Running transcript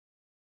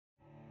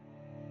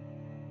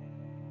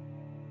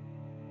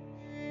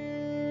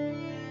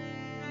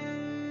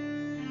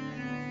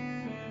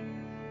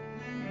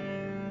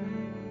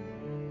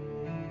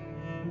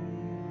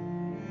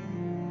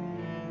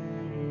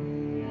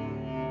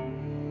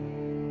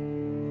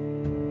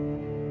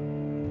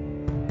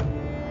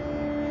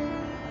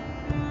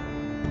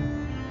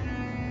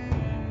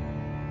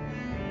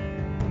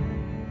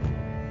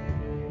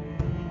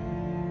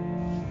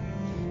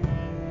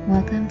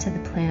Welcome to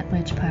the Plant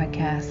Witch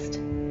Podcast,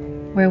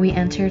 where we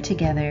enter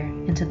together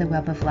into the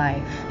web of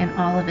life in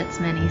all of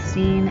its many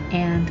seen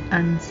and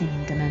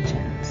unseen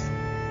dimensions.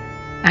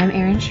 I'm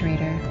Erin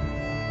Schrader,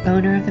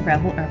 owner of the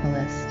Rebel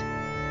Herbalist,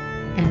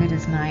 and it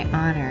is my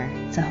honor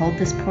to hold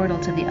this portal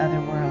to the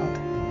other world.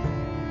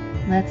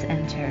 Let's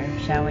enter,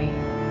 shall we?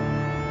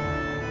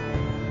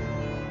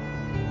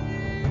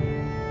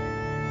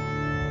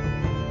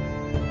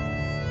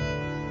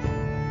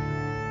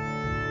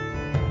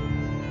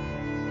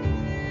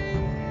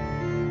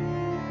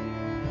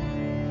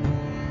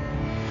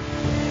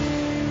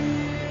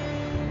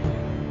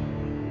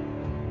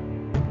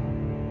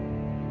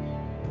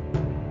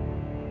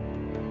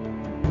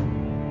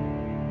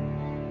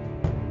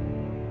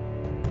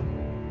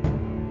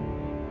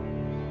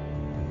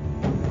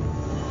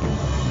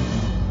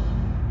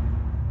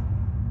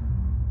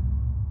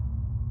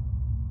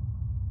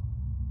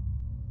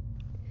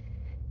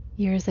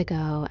 Years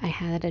ago, I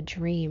had a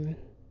dream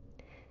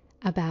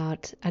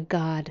about a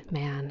god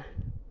man.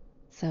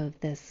 So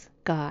this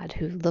god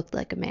who looked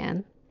like a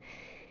man.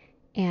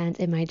 And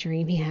in my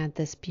dream, he had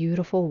this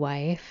beautiful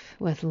wife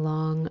with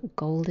long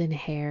golden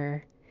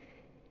hair.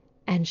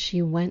 And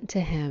she went to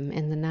him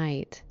in the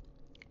night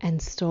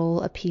and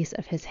stole a piece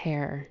of his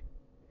hair.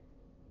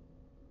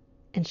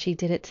 And she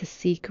did it to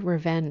seek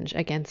revenge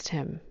against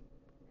him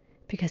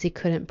because he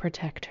couldn't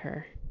protect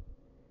her.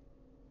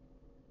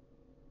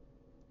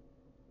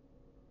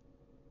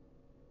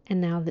 And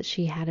now that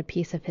she had a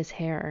piece of his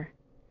hair,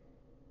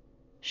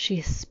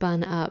 she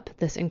spun up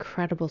this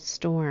incredible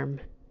storm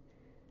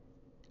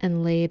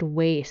and laid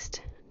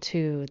waste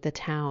to the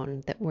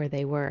town where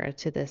they were,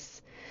 to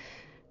this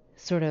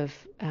sort of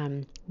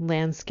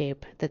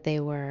landscape that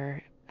they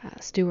were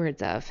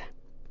stewards of.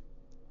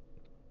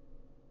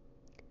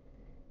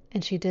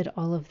 And she did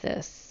all of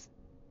this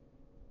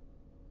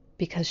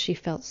because she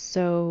felt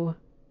so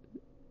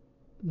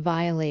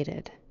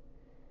violated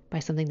by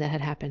something that had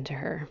happened to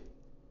her.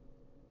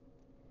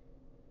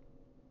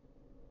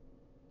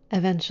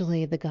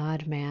 Eventually, the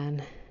God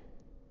man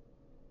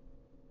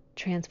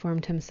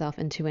transformed himself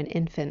into an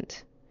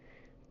infant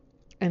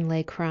and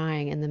lay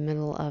crying in the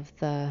middle of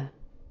the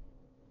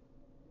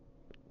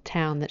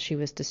town that she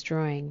was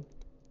destroying,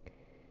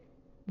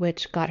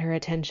 which got her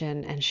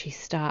attention, and she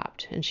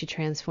stopped and she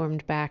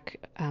transformed back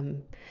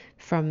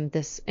from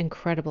this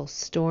incredible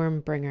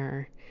storm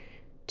bringer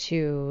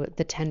to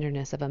the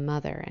tenderness of a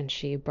mother, and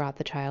she brought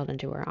the child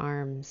into her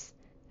arms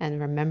and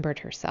remembered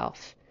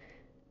herself.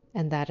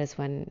 And that is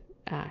when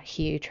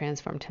he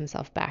transformed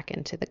himself back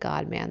into the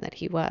God man that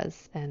he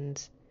was.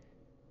 And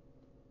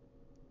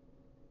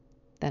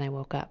then I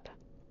woke up.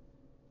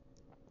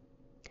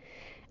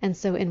 And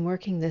so in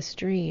working this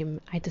dream,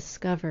 I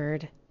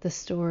discovered the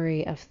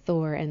story of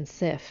Thor and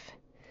Sif.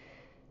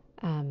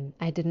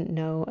 I didn't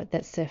know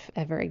that Sif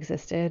ever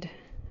existed.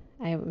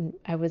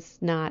 I was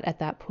not at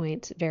that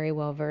point very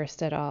well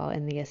versed at all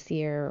in the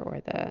Aesir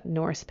or the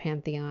Norse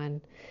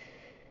pantheon.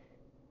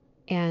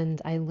 And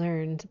I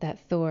learned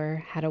that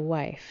Thor had a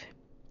wife,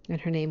 and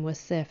her name was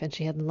Sif, and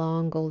she had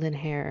long golden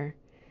hair.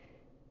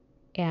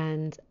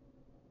 And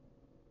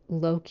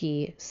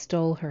Loki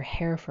stole her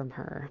hair from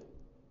her.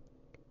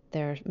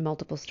 There are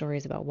multiple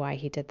stories about why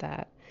he did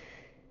that.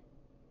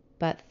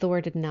 But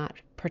Thor did not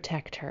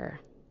protect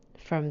her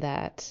from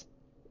that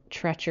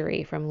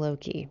treachery from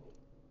Loki.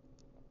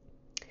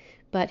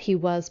 But he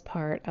was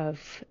part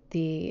of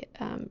the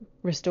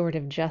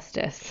restorative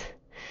justice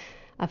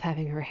of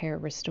having her hair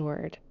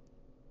restored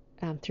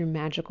through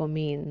magical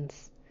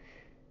means.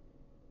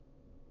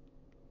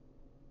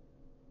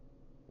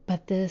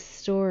 But this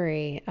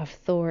story of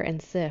Thor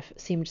and Sif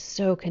seemed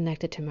so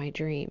connected to my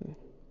dream.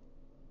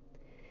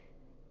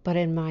 But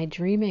in my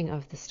dreaming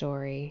of the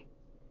story,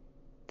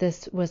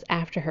 this was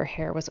after her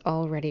hair was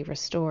already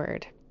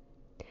restored.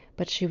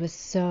 But she was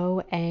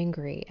so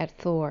angry at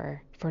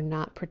Thor for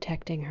not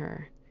protecting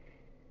her.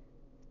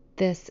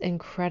 This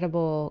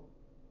incredible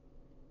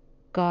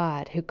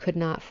God who could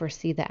not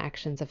foresee the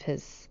actions of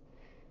his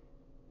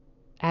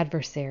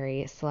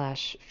adversary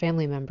 /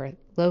 family member,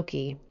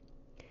 Loki,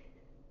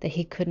 that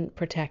he couldn't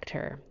protect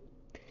her.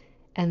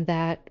 And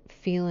that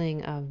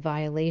feeling of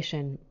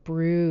violation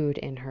brewed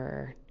in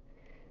her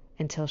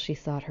until she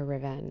sought her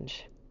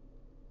revenge.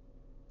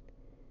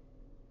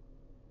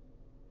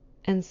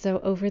 And so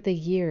over the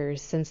years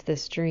since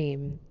this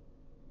dream,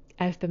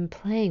 I've been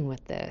playing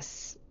with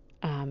this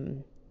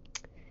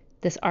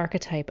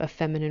archetype of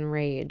feminine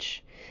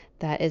rage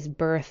that is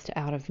birthed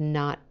out of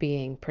not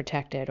being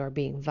protected or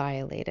being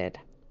violated,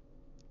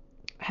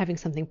 having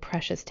something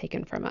precious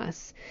taken from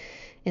us.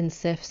 In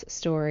Sif's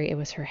story, it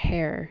was her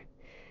hair.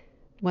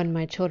 When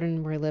my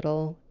children were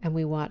little and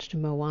we watched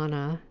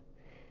Moana,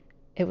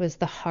 it was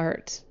the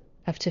heart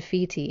of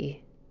Tafiti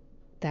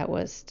that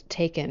was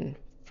taken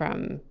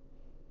from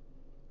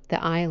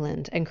the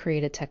island and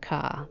created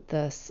Taka,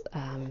 this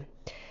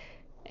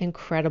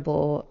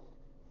incredible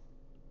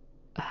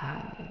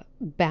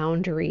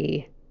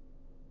boundary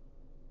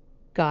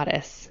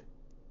goddess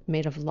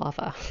made of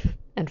lava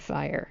and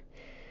fire.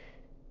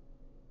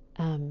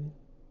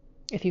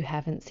 If you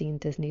haven't seen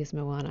Disney's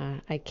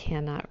Moana, I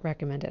cannot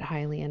recommend it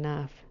highly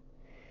enough.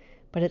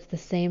 But it's the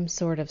same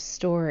sort of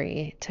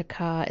story.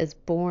 Taka is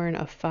born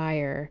of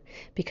fire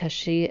because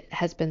she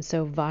has been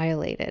so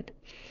violated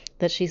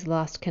that she's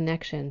lost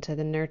connection to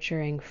the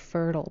nurturing,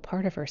 fertile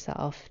part of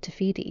herself, Te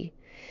Fiti,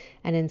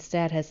 and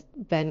instead has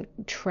been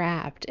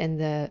trapped in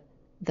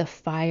the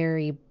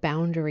fiery,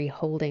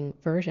 boundary-holding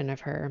version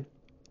of her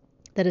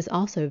that is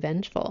also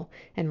vengeful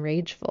and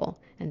rageful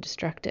and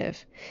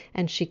destructive.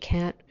 And she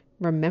can't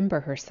remember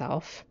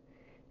herself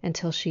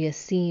until she is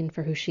seen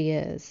for who she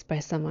is by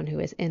someone who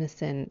is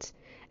innocent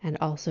and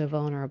also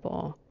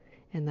vulnerable.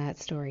 In that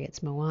story,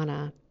 it's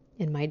Moana.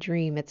 In my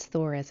dream, it's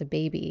Thor as a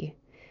baby.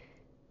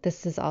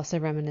 This is also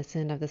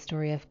reminiscent of the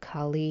story of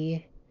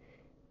Kali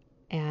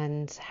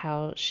and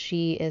how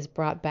she is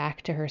brought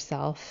back to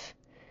herself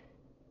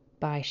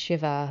by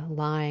Shiva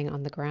lying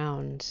on the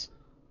ground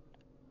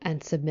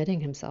and submitting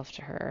himself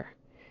to her.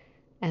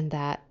 And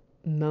that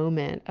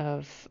moment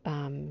of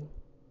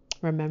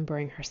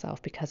remembering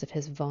herself because of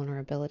his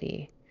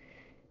vulnerability.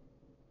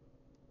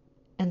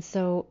 And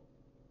so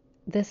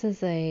this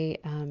is a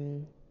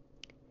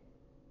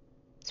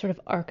sort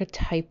of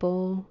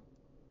archetypal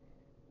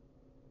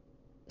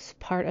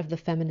part of the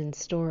feminine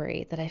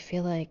story that I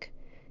feel like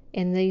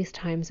in these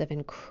times of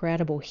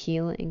incredible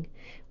healing,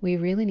 we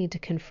really need to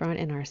confront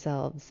in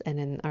ourselves and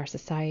in our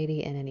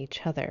society and in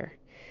each other.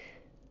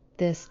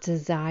 This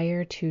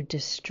desire to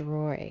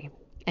destroy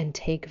and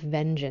take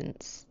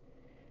vengeance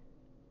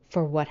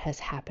for what has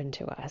happened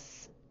to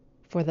us,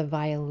 for the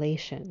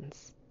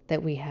violations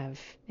that we have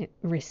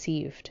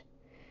received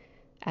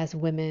as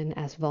women,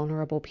 as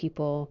vulnerable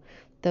people,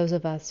 those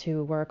of us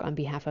who work on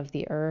behalf of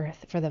the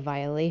earth, for the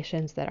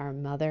violations that our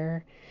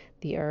mother,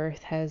 the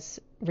earth, has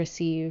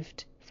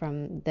received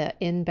from the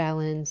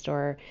imbalanced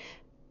or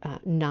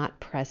not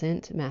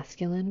present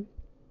masculine.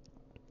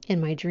 In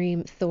my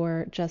dream,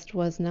 Thor just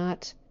was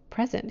not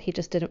present. He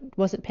just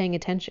wasn't paying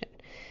attention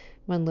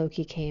when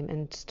Loki came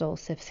and stole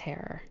Sif's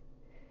hair.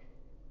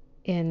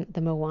 In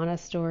the Moana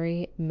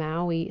story,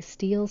 Maui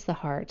steals the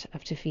heart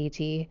of Te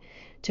Fiti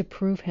to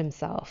prove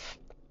himself.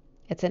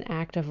 It's an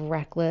act of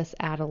reckless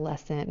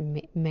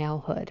adolescent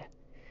malehood.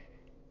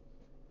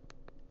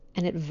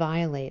 And it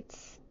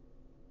violates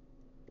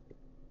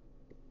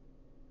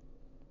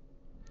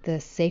the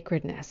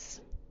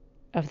sacredness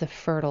of the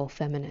fertile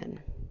feminine.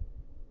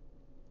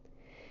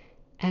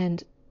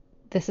 And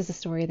this is a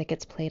story that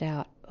gets played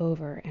out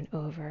over and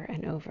over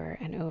and over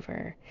and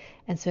over.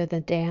 And so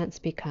the dance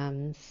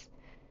becomes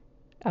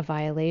a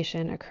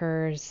violation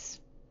occurs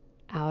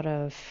out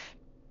of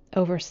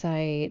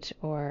oversight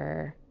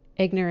or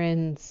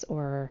ignorance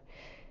or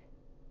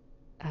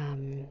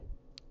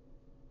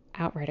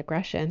outright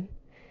aggression.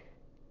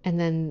 And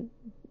then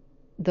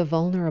the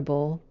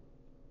vulnerable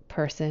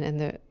person in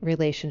the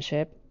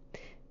relationship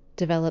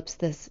develops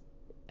this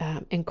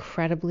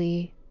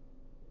incredibly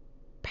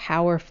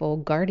powerful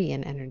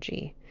guardian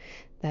energy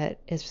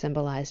that is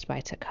symbolized by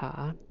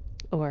Taka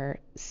or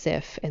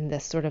Sif in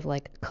this sort of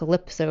like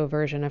calypso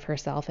version of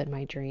herself in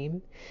my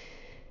dream,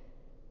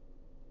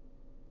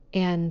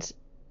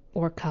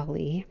 or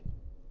Kali.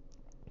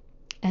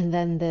 And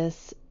then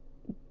this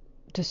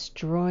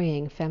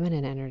destroying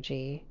feminine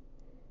energy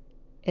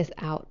is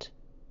out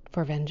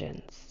for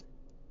vengeance.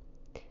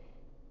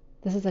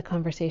 This is a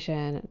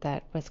conversation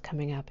that was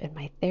coming up in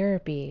my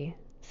therapy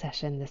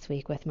session this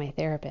week with my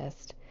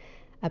therapist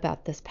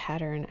about this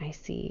pattern I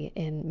see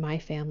in my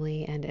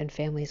family and in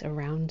families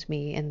around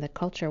me in the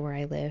culture where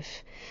I live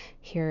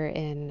here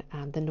in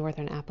the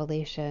Northern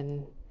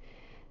Appalachian,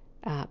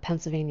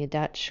 Pennsylvania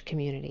Dutch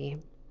community,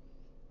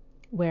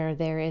 where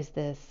there is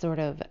this sort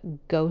of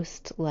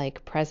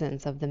ghost-like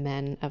presence of the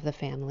men of the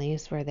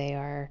families, where they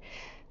are,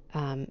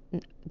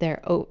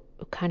 they're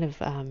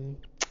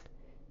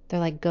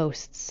like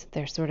ghosts.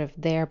 They're sort of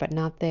there but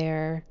not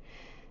there,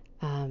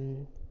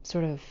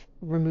 sort of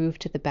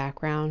removed to the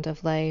background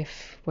of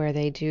life, where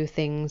they do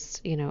things,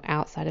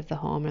 outside of the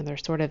home, and they're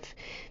sort of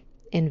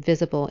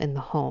invisible in the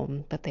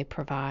home, but they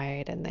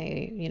provide and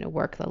they,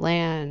 work the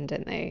land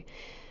and they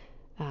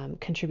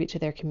contribute to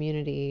their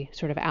community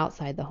sort of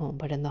outside the home.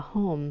 But in the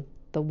home,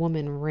 the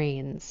woman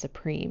reigns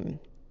supreme.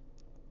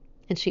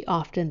 And she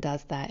often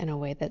does that in a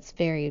way that's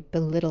very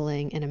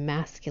belittling and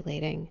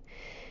emasculating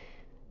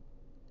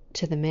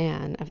to the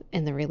man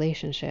in the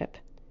relationship.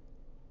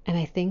 And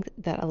I think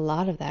that a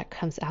lot of that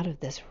comes out of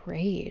this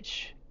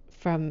rage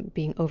from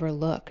being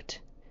overlooked,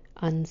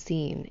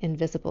 unseen,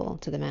 invisible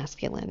to the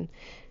masculine,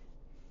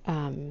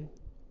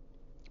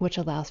 which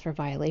allows for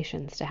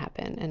violations to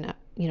happen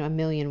in, a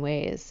million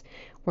ways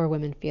where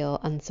women feel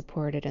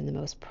unsupported in the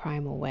most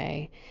primal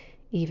way,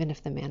 even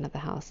if the man of the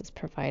house is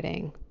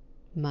providing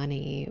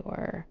money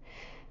or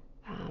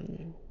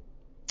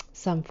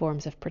some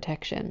forms of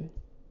protection.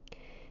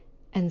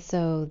 And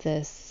so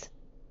this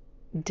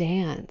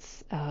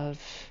dance of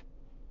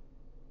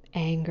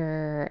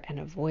anger and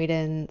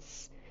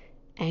avoidance,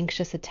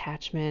 anxious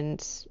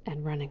attachment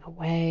and running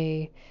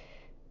away,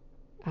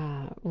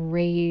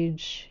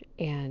 rage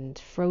and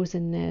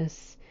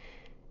frozenness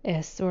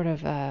is sort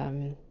of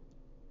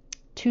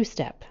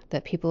two-step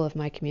that people of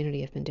my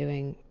community have been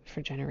doing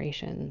for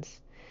generations.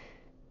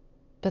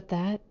 But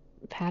that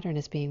pattern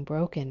is being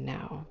broken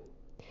now,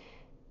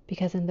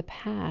 because in the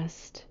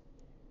past,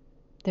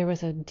 there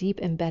was a deep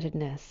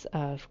embeddedness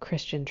of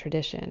Christian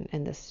tradition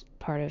in this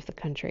part of the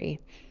country,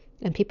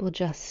 and people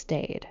just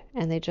stayed,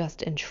 and they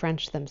just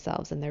entrenched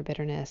themselves in their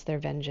bitterness, their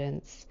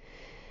vengeance,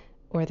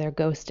 or their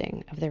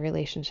ghosting of their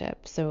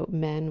relationship. So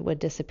men would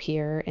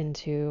disappear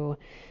into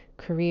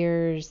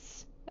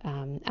careers,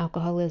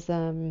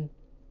 alcoholism,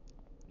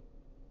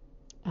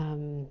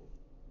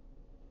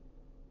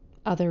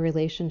 other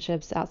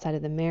relationships outside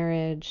of the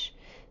marriage.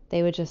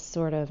 They would just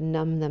sort of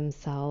numb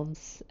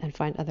themselves and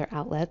find other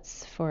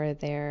outlets for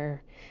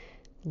their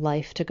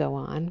life to go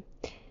on.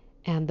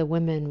 And the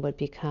women would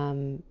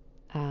become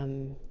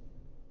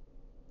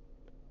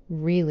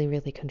really,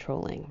 really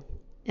controlling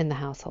in the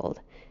household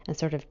and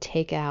sort of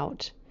take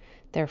out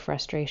their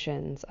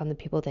frustrations on the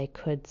people they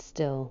could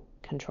still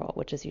control,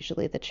 which is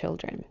usually the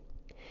children.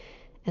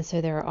 And so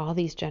there are all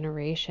these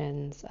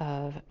generations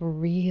of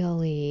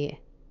really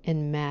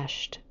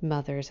enmeshed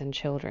mothers and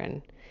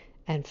children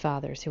and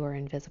fathers who are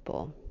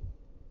invisible.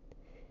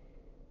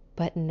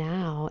 But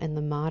now in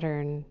the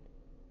modern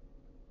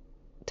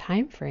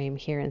time frame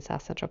here in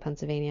South Central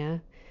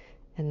Pennsylvania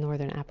and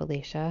Northern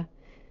Appalachia,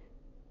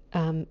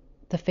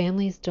 the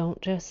families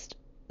don't just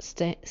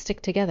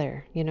stick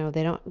together. You know,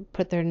 they don't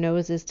put their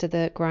noses to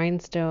the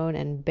grindstone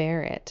and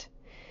bear it.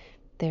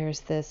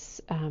 There's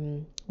this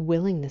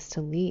willingness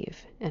to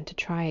leave and to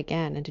try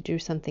again and to do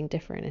something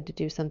different and to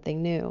do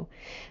something new.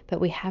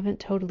 But we haven't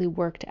totally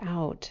worked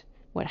out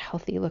what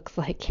healthy looks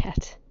like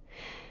yet.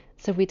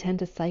 So we tend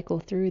to cycle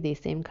through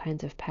these same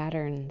kinds of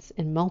patterns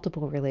in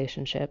multiple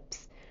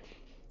relationships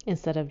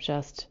instead of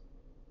just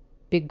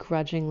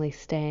begrudgingly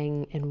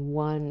staying in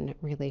one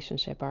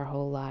relationship our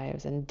whole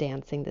lives and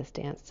dancing this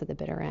dance to the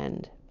bitter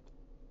end.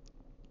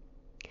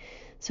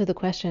 So the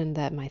question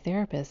that my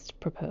therapist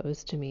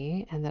proposed to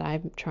me and that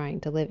I'm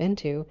trying to live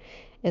into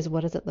is,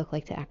 what does it look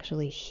like to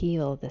actually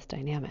heal this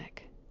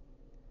dynamic?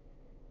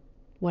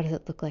 What does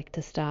it look like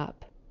to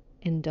stop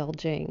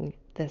indulging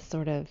this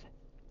sort of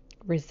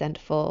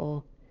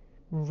resentful,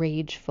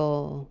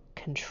 rageful,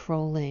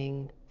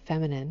 controlling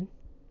feminine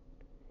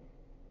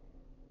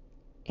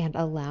and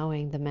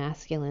allowing the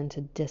masculine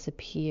to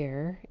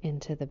disappear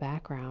into the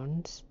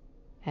background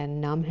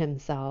and numb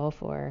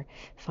himself or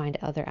find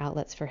other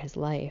outlets for his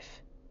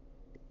life?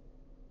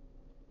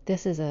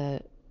 This is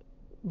a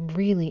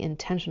really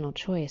intentional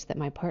choice that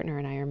my partner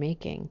and I are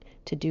making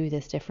to do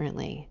this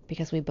differently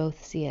because we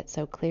both see it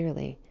so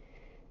clearly.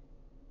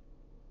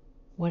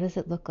 What does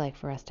it look like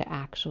for us to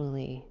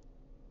actually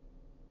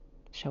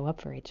show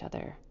up for each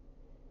other?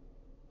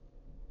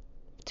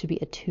 To be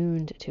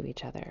attuned to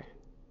each other?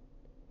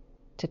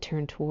 To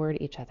turn toward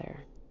each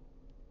other?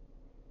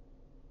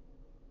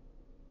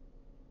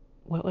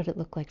 What would it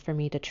look like for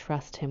me to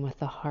trust him with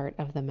the heart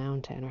of the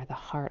mountain or the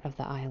heart of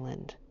the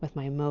island, with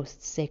my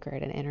most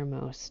sacred and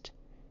innermost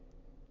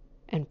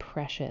and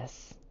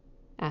precious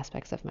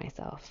aspects of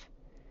myself?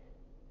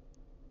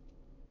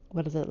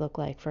 What does it look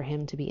like for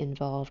him to be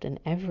involved in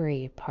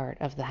every part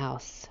of the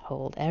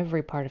household,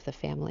 every part of the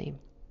family,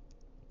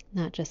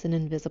 not just an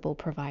invisible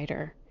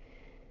provider?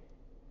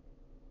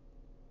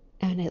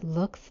 And it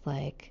looks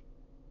like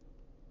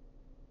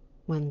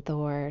when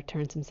Thor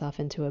turns himself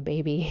into a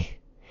baby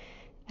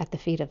at the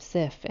feet of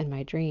Sif in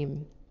my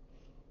dream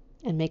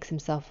and makes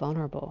himself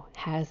vulnerable,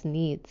 has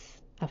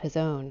needs of his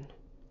own,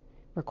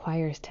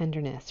 requires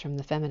tenderness from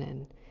the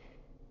feminine,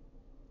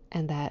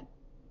 and that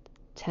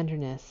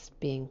tenderness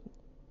being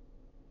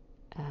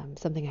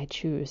something I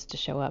choose to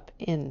show up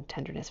in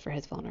tenderness for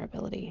his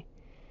vulnerability,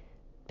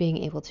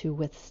 being able to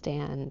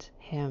withstand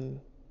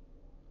him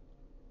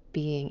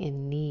being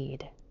in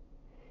need.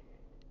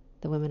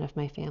 The women of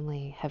my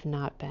family have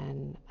not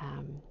been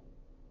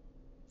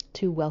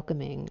too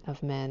welcoming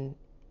of men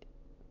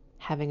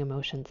having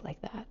emotions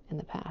like that in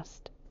the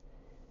past.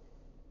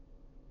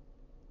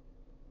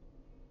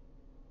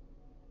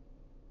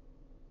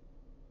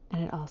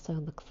 And it also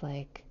looks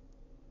like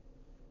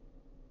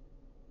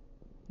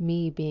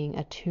me being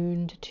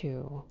attuned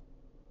to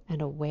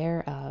and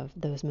aware of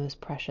those most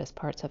precious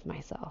parts of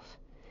myself,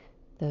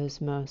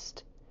 those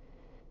most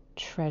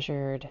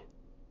treasured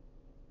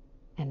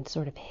and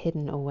sort of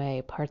hidden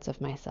away parts of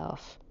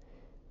myself,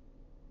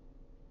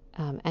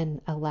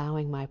 and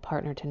allowing my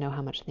partner to know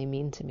how much they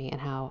mean to me and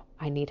how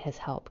I need his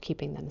help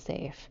keeping them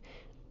safe.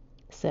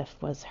 Sif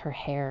was her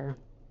hair.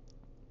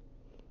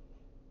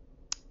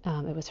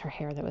 It was her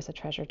hair that was a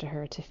treasure to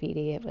her.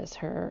 Tafiti, it was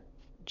her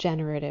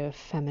generative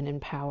feminine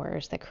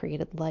powers that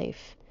created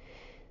life.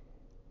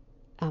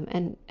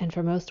 And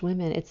for most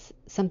women, it's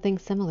something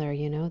similar,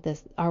 you know,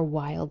 our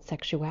wild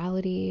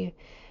sexuality,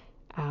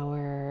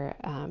 our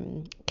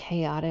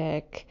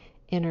chaotic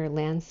inner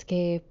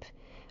landscape,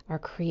 our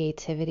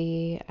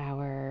creativity,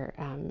 our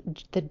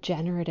the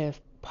generative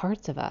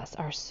parts of us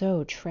are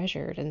so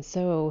treasured and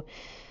so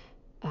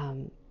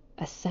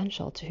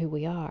essential to who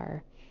we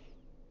are.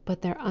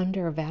 But they're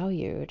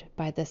undervalued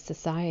by this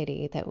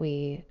society that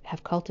we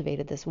have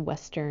cultivated, this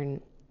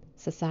Western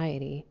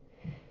society.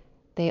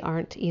 They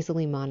aren't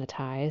easily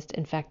monetized.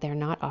 In fact, they're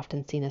not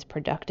often seen as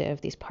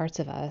productive. These parts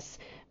of us,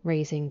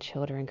 raising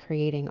children,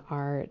 creating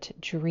art,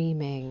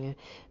 dreaming,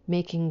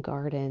 making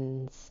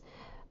gardens,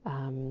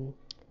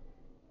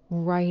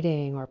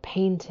 writing or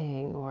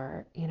painting,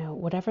 or,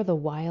 whatever the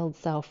wild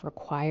self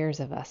requires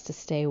of us to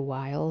stay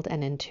wild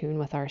and in tune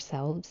with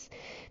ourselves,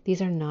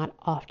 these are not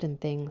often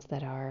things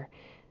that are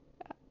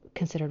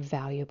considered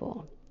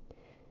valuable.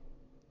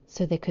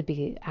 So they could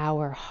be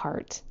our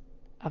heart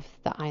of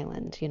the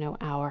island,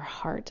 our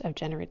heart of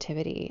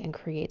generativity and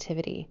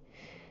creativity.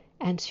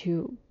 And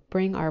to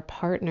bring our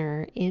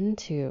partner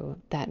into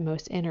that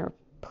most inner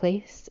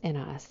place in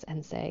us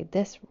and say,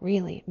 this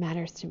really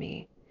matters to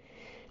me,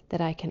 that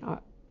I can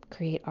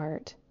create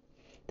art.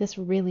 This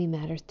really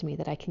matters to me,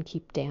 that I can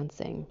keep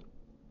dancing.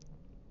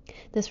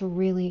 This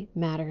really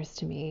matters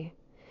to me,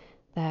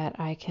 that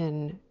I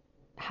can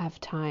have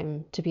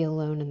time to be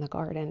alone in the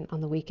garden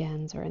on the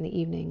weekends or in the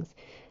evenings.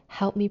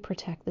 Help me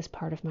protect this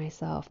part of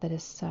myself that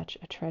is such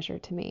a treasure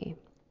to me.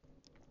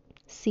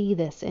 See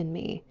this in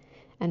me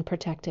and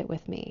protect it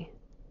with me.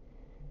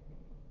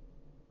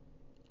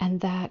 And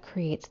that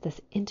creates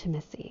this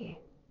intimacy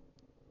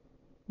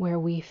where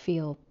we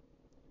feel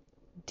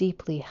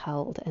deeply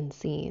held and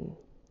seen.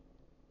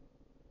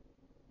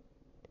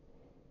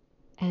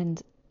 And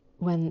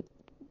when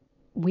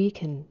we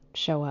can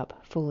show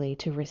up fully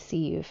to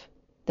receive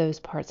those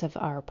parts of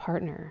our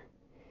partner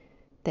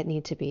that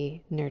need to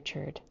be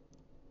nurtured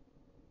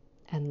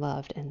and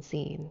loved and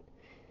seen.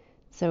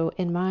 So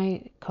in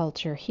my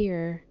culture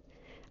here,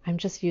 I'm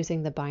just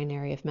using the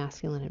binary of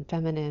masculine and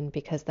feminine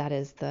because that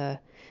is the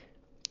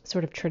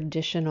sort of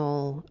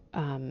traditional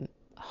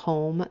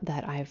home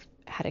that I've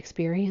had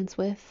experience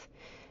with.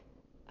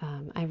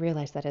 I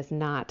realize that is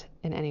not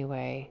in any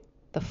way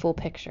the full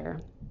picture.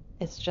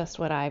 It's just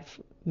what I've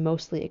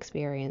mostly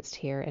experienced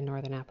here in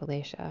Northern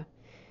Appalachia.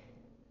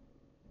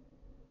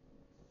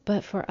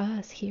 But for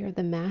us here,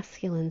 the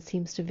masculine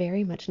seems to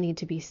very much need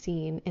to be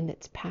seen in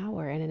its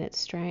power and in its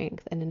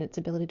strength and in its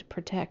ability to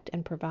protect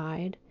and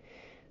provide,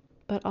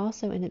 but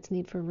also in its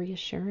need for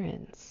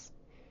reassurance.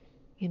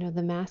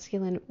 The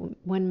masculine,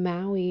 when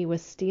Maui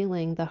was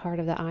stealing the heart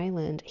of the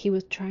island, he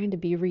was trying to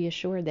be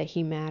reassured that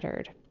he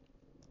mattered,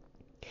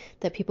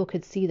 that people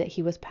could see that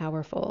he was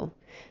powerful,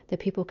 that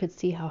people could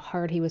see how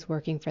hard he was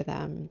working for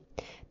them,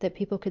 that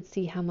people could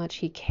see how much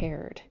he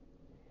cared.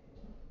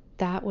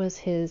 That was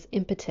his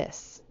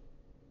impetus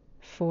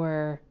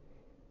for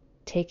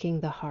taking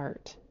the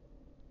heart.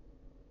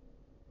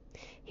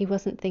 He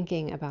wasn't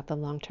thinking about the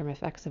long-term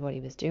effects of what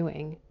he was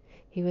doing.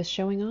 He was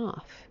showing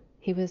off.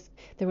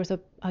 There was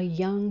a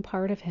young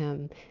part of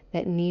him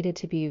that needed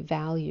to be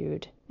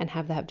valued and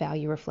have that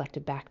value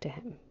reflected back to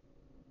him.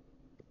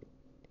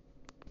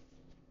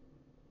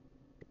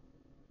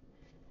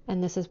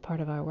 And this is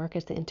part of our work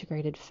as the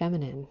integrated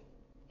feminine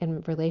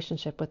in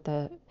relationship with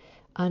the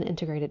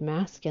unintegrated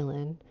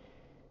masculine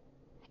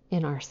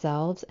in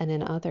ourselves and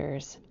in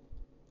others,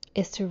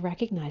 is to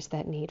recognize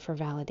that need for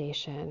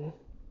validation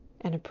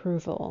and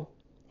approval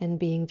and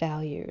being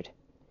valued.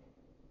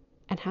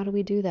 And how do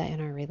we do that in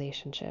our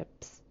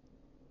relationships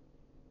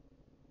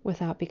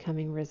without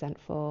becoming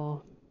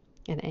resentful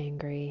and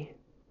angry?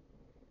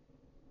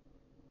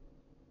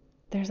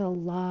 There's a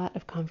lot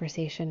of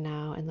conversation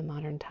now in the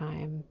modern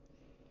time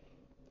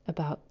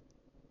about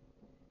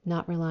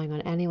not relying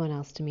on anyone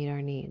else to meet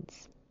our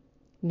needs,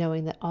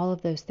 knowing that all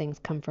of those things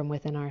come from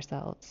within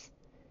ourselves,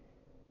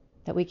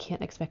 that we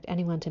can't expect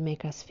anyone to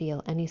make us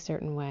feel any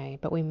certain way,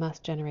 but we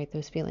must generate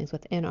those feelings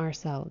within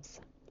ourselves.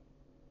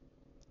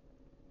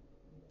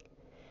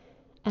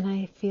 And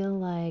I feel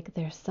like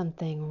there's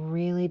something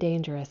really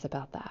dangerous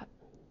about that,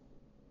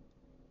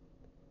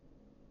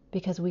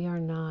 because we are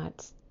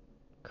not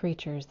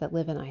creatures that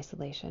live in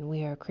isolation.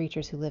 We are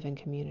creatures who live in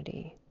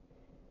community.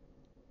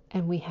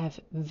 And we have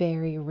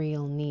very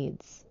real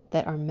needs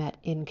that are met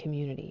in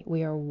community.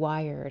 We are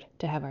wired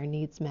to have our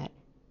needs met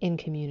in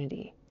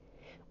community.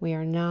 We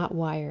are not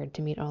wired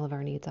to meet all of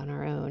our needs on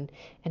our own.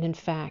 And in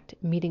fact,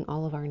 meeting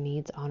all of our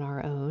needs on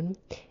our own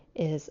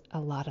is a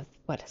lot of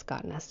what has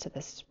gotten us to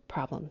this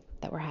problem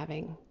that we're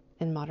having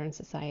in modern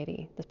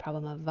society, this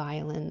problem of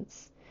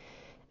violence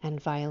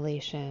and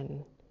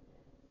violation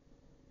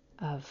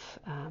of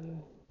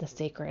the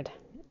sacred,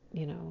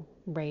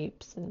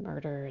 rapes and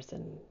murders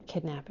and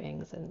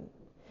kidnappings and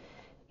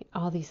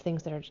all these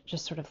things that are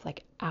just sort of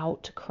like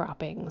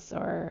outcroppings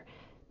or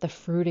the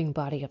fruiting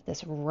body of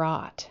this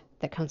rot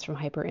that comes from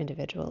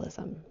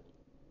hyper-individualism.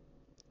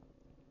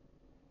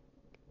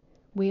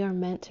 We are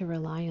meant to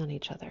rely on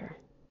each other.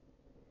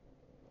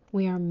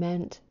 We are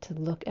meant to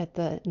look at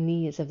the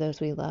needs of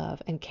those we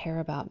love and care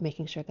about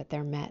making sure that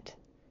they're met.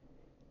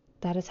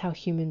 That is how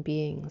human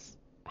beings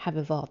have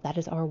evolved. That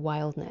is our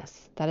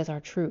wildness. That is our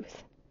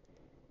truth.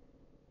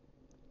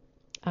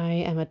 I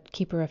am a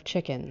keeper of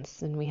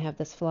chickens, and we have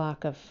this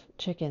flock of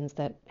chickens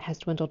that has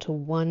dwindled to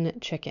one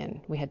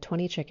chicken. We had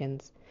 20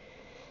 chickens,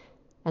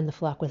 and the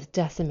flock was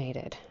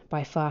decimated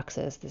by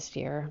foxes this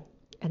year.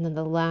 And then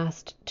the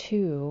last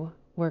 2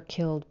 were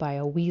killed by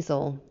a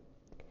weasel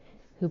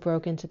who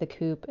broke into the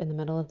coop in the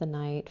middle of the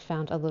night,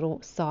 found a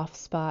little soft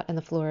spot in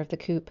the floor of the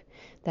coop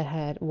that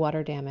had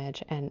water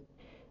damage, and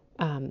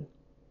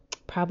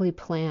probably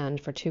planned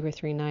for 2 or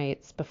 3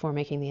 nights before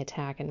making the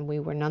attack, and we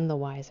were none the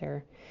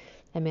wiser.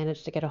 I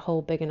managed to get a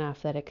hole big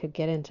enough that it could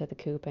get into the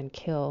coop and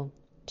kill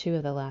 2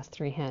 of the last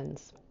 3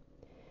 hens,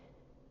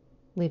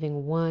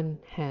 leaving 1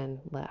 hen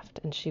left.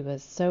 And she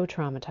was so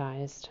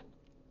traumatized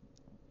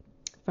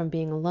from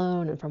being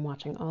alone and from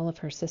watching all of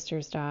her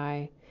sisters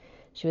die.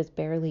 She was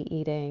barely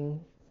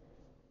eating,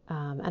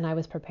 and I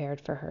was prepared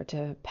for her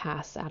to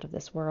pass out of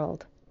this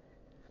world.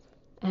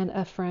 And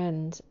a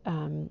friend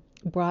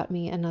brought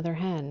me another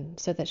hen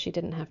so that she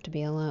didn't have to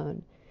be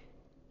alone.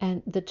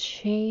 And the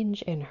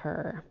change in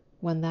her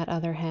when that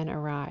other hen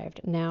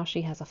arrived, now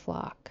she has a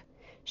flock.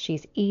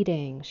 She's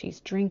eating, she's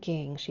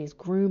drinking, she's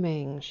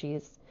grooming,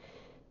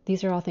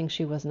 these are all things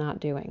she was not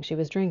doing. She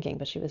was drinking,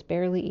 but she was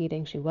barely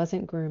eating. She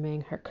wasn't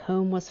grooming. Her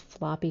comb was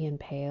floppy and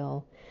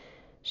pale.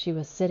 She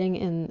was sitting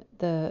in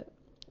the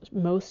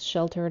most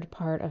sheltered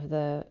part of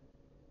the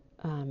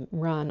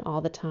run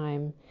all the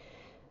time,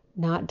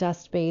 not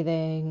dust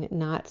bathing,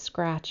 not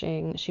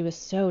scratching. She was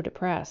so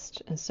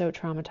depressed and so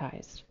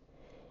traumatized.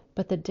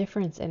 But the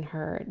difference in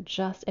her,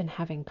 just in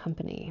having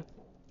company,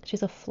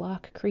 she's a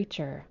flock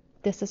creature.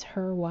 This is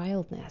her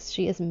wildness.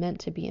 She is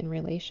meant to be in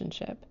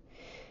relationship.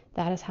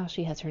 That is how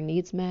she has her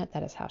needs met.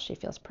 That is how she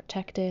feels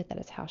protected. That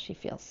is how she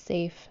feels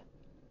safe.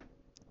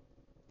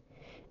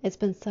 It's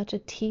been such a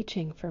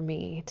teaching for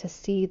me to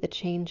see the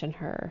change in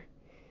her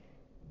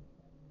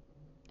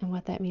and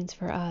what that means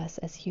for us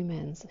as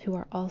humans who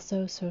are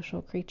also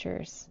social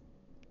creatures.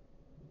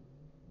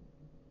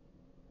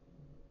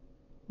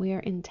 We are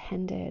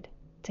intended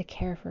to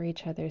care for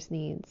each other's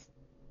needs.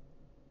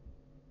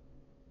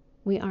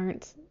 We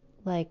aren't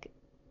like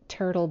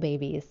turtle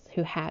babies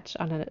who hatch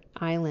on an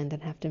island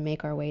and have to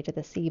make our way to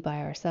the sea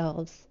by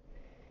ourselves.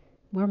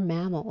 We're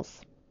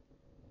mammals.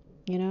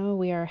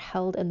 We are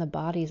held in the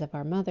bodies of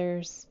our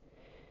mothers.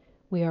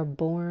 We are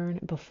born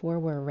before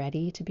we're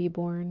ready to be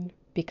born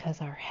because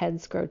our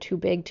heads grow too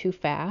big too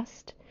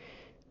fast.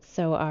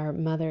 So our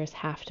mothers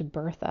have to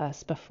birth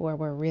us before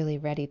we're really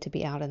ready to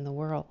be out in the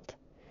world.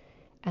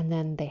 And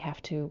then they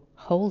have to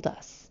hold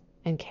us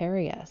and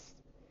carry us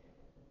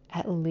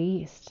at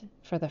least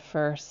for the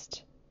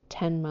first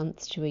 10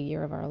 months to a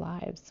year of our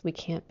lives. We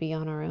can't be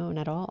on our own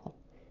at all.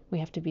 We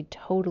have to be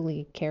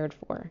totally cared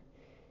for.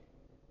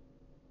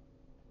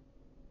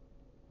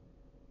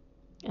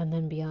 And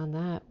then beyond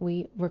that,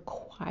 we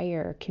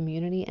require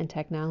community and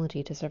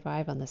technology to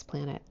survive on this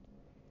planet.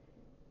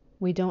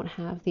 We don't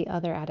have the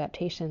other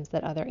adaptations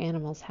that other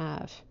animals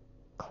have.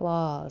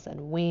 Claws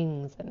and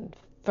wings and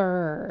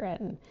fur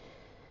and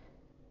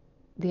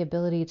the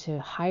ability to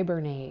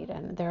hibernate.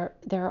 And there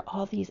are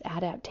all these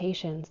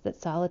adaptations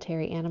that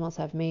solitary animals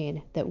have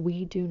made that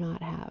we do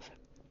not have.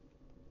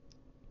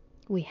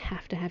 We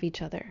have to have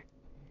each other.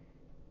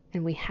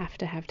 And we have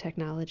to have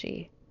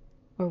technology,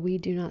 or we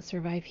do not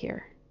survive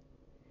here.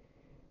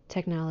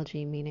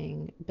 Technology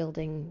meaning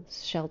building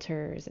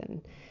shelters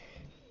and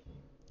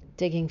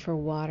digging for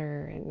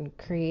water and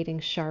creating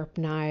sharp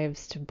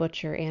knives to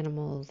butcher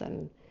animals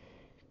and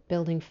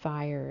building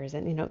fires.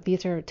 And,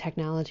 these are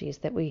technologies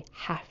that we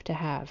have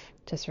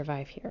to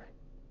survive here.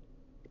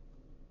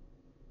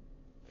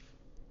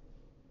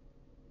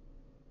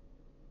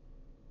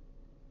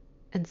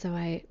 And so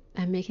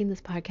I'm making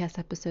this podcast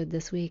episode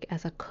this week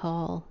as a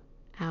call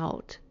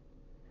out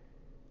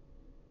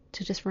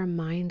to just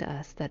remind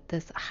us that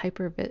this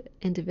hyper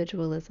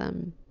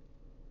individualism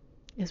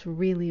is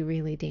really,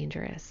 really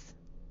dangerous.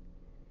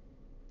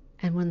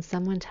 And when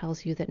someone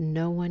tells you that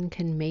no one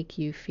can make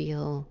you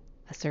feel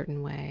a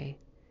certain way,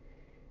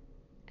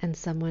 and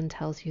someone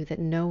tells you that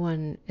no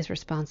one is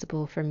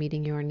responsible for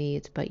meeting your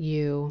needs but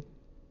you,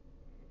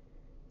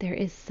 there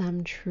is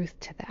some truth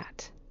to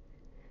that.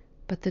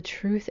 But the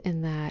truth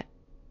in that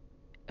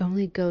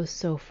only goes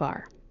so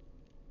far.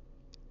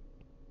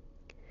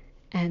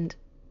 And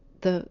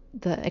the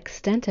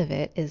extent of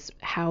it is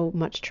how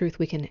much truth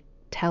we can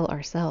tell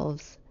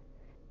ourselves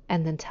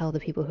and then tell the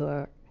people who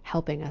are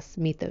helping us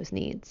meet those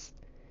needs.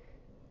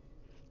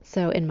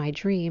 So in my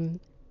dream,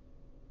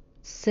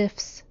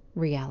 Sif's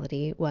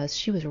reality was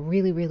she was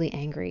really, really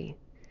angry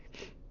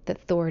that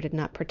Thor did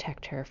not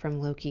protect her from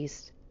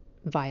Loki's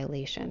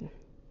violation.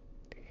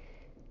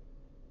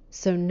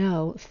 So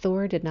no,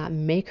 Thor did not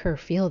make her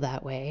feel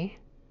that way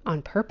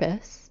on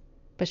purpose,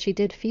 but she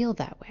did feel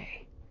that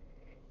way.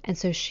 And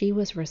so she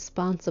was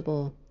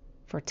responsible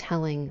for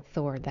telling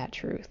Thor that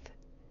truth.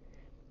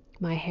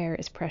 My hair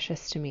is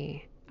precious to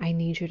me. I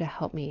need you to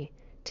help me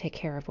take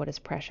care of what is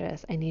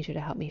precious. I need you to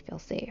help me feel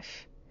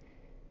safe.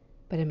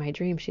 But in my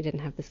dream, she didn't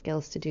have the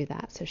skills to do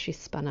that. So she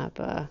spun up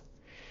a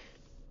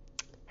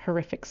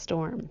horrific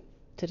storm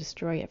to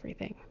destroy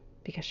everything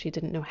because she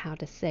didn't know how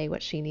to say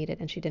what she needed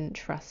and she didn't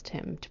trust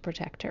him to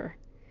protect her.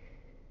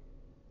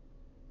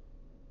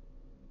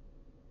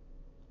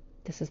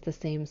 This is the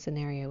same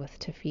scenario with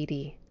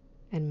Tafiti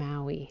and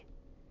Maui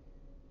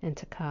and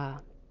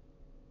Taka.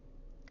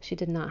 She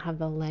did not have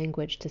the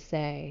language to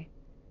say,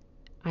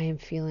 I am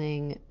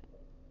feeling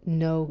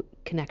no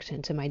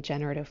connection to my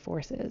generative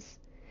forces.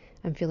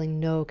 I'm feeling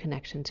no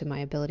connection to my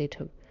ability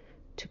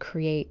to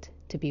create,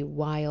 to be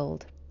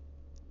wild,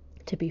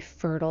 to be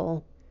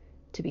fertile,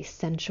 to be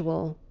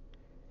sensual.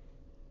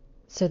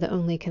 So the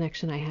only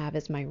connection I have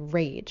is my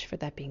rage for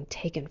that being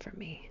taken from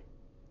me.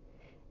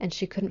 And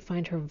she couldn't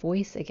find her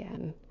voice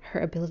again, her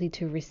ability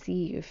to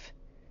receive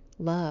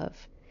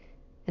love,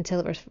 until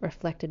it was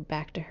reflected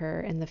back to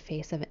her in the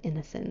face of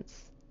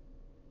innocence.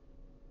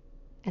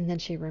 And then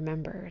she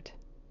remembered,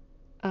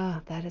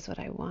 that is what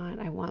I want.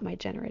 I want my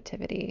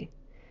generativity.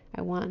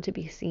 I want to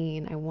be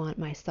seen. I want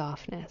my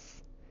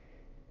softness.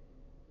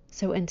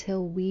 So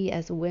until we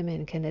as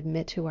women can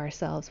admit to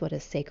ourselves what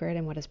is sacred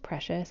and what is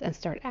precious and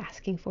start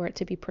asking for it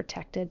to be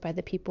protected by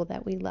the people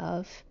that we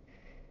love,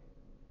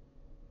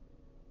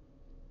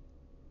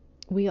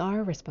 we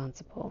are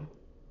responsible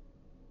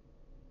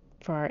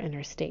for our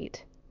inner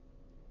state.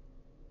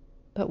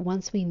 But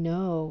once we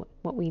know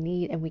what we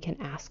need and we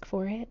can ask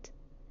for it,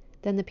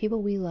 then the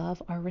people we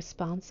love are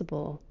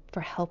responsible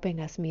for helping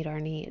us meet our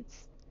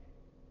needs.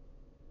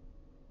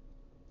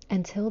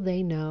 Until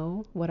they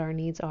know what our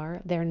needs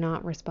are, they're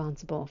not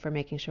responsible for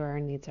making sure our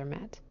needs are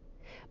met.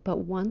 But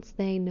once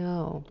they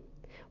know,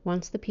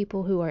 once the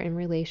people who are in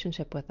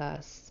relationship with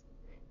us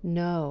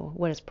know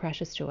what is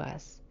precious to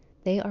us,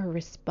 they are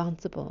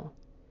responsible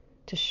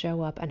to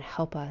show up and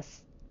help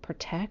us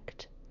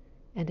protect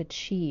and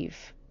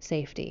achieve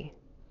safety.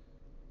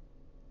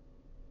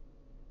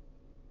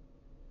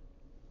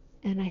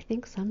 And I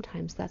think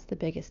sometimes that's the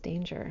biggest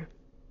danger.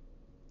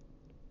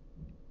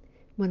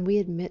 When we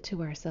admit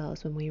to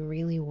ourselves what we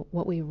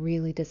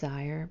really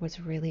desire, what's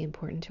really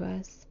important to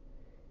us,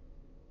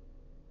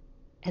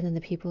 and then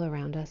the people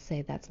around us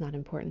say that's not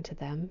important to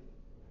them,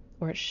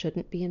 or it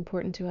shouldn't be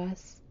important to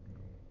us,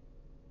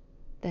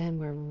 then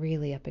we're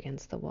really up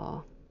against the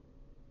wall.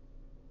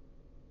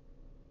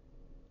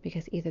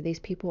 Because either these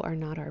people are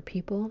not our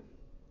people,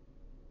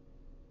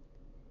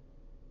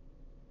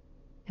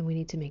 and we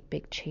need to make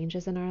big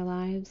changes in our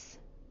lives,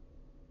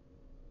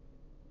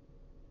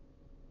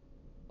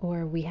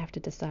 or we have to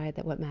decide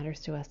that what matters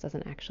to us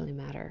doesn't actually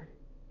matter.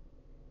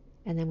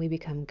 And then we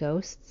become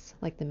ghosts,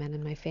 like the men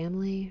in my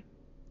family,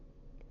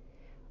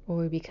 or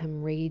we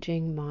become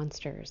raging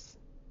monsters,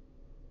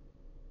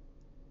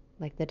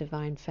 like the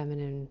divine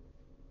feminine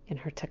in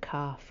her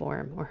Taka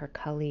form or her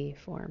Kali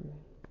form.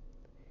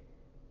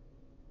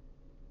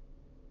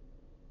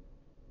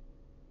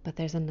 But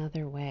there's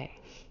another way.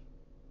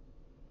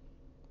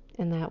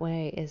 And that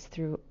way is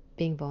through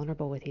being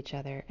vulnerable with each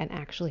other and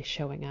actually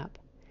showing up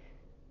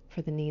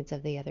for the needs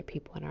of the other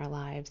people in our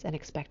lives and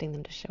expecting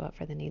them to show up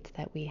for the needs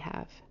that we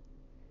have.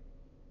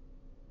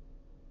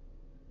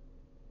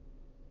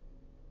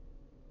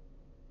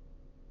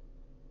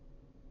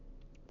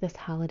 This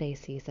holiday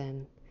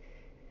season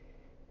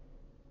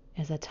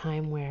is a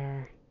time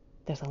where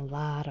there's a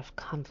lot of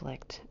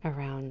conflict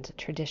around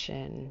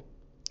tradition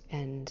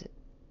and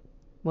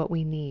what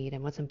we need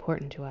and what's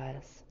important to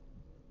us.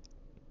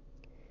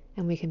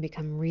 And we can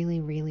become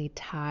really, really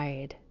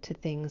tied to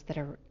things that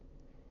are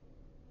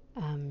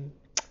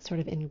sort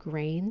of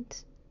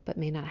ingrained, but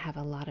may not have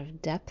a lot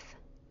of depth.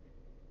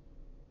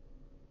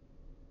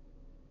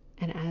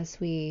 And as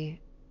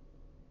we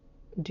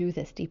do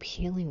this deep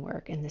healing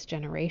work in this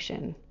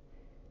generation,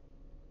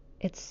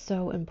 it's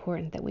so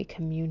important that we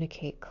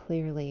communicate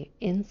clearly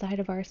inside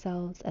of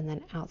ourselves and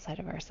then outside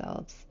of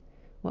ourselves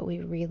what we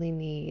really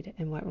need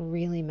and what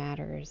really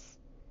matters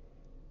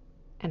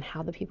and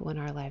how the people in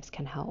our lives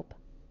can help.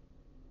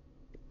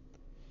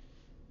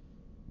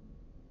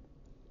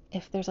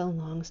 If there's a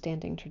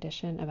long-standing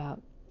tradition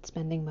about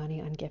spending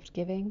money on gift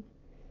giving,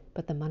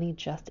 but the money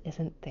just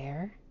isn't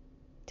there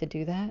to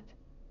do that,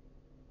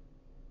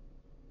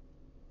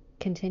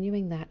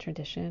 continuing that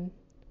tradition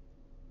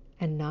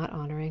and not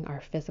honoring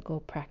our physical,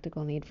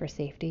 practical need for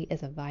safety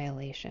is a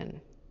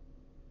violation.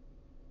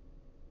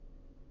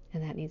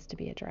 And that needs to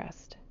be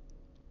addressed.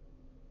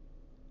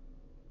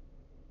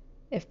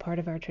 If part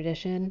of our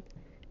tradition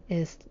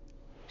is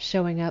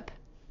showing up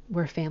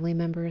where family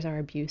members are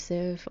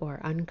abusive or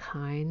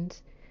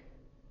unkind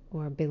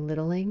or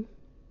belittling,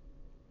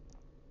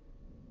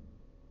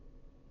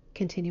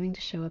 continuing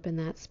to show up in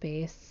that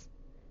space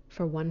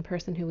for one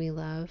person who we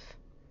love,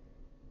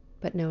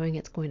 but knowing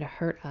it's going to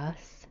hurt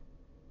us,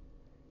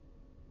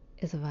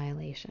 is a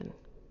violation.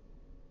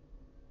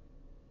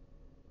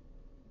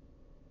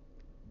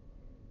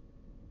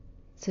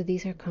 So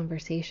these are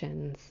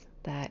conversations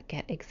that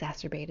get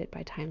exacerbated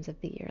by times of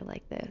the year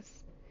like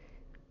this,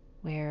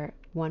 where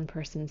one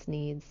person's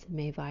needs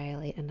may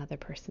violate another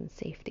person's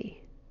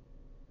safety.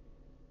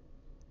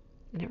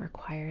 And it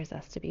requires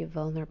us to be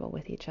vulnerable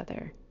with each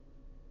other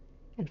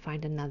and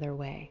find another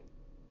way,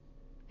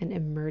 an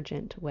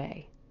emergent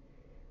way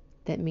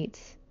that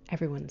meets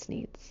everyone's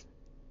needs.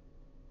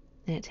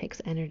 And it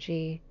takes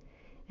energy,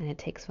 and it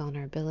takes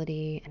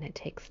vulnerability, and it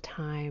takes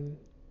time,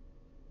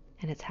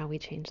 and it's how we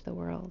change the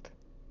world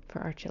for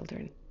our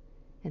children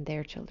and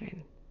their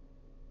children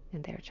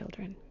and their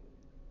children.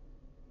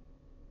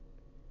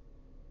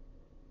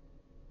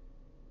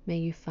 May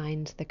you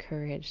find the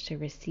courage to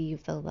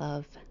receive the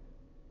love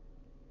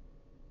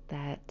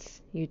that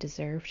you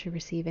deserve to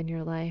receive in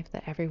your life,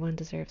 that everyone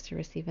deserves to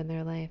receive in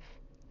their life.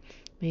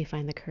 May you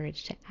find the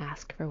courage to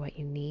ask for what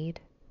you need.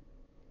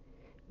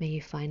 May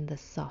you find the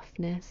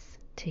softness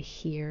to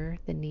hear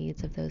the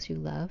needs of those you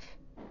love.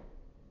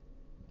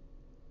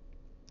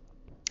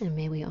 And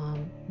may we all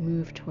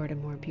move toward a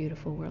more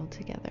beautiful world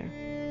together.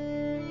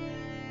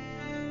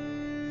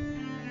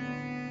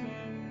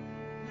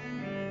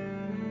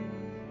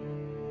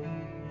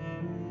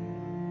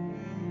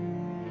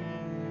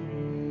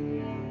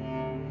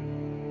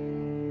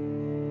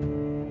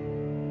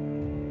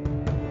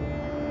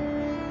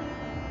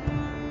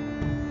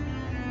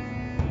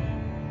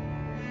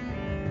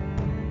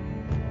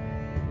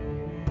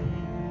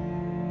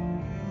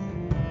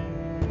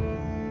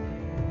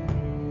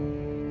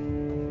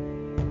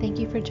 Thank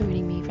you for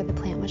joining me for the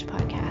Plant Witch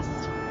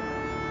podcast.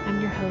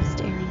 I'm your host,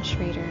 Erin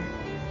Schrader.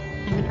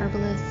 I'm an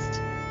herbalist,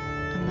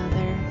 a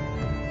mother,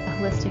 a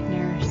holistic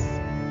nurse,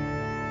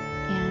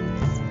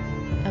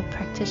 and a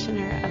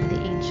practitioner of the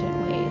ancient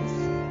ways.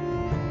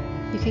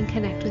 You can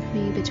connect with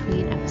me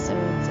between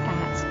episodes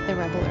at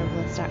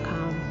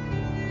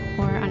therebelherbalist.com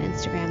or on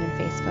Instagram and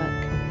Facebook,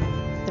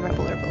 The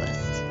Rebel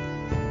Herbalist.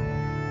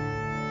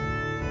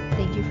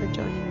 Thank you for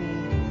joining me.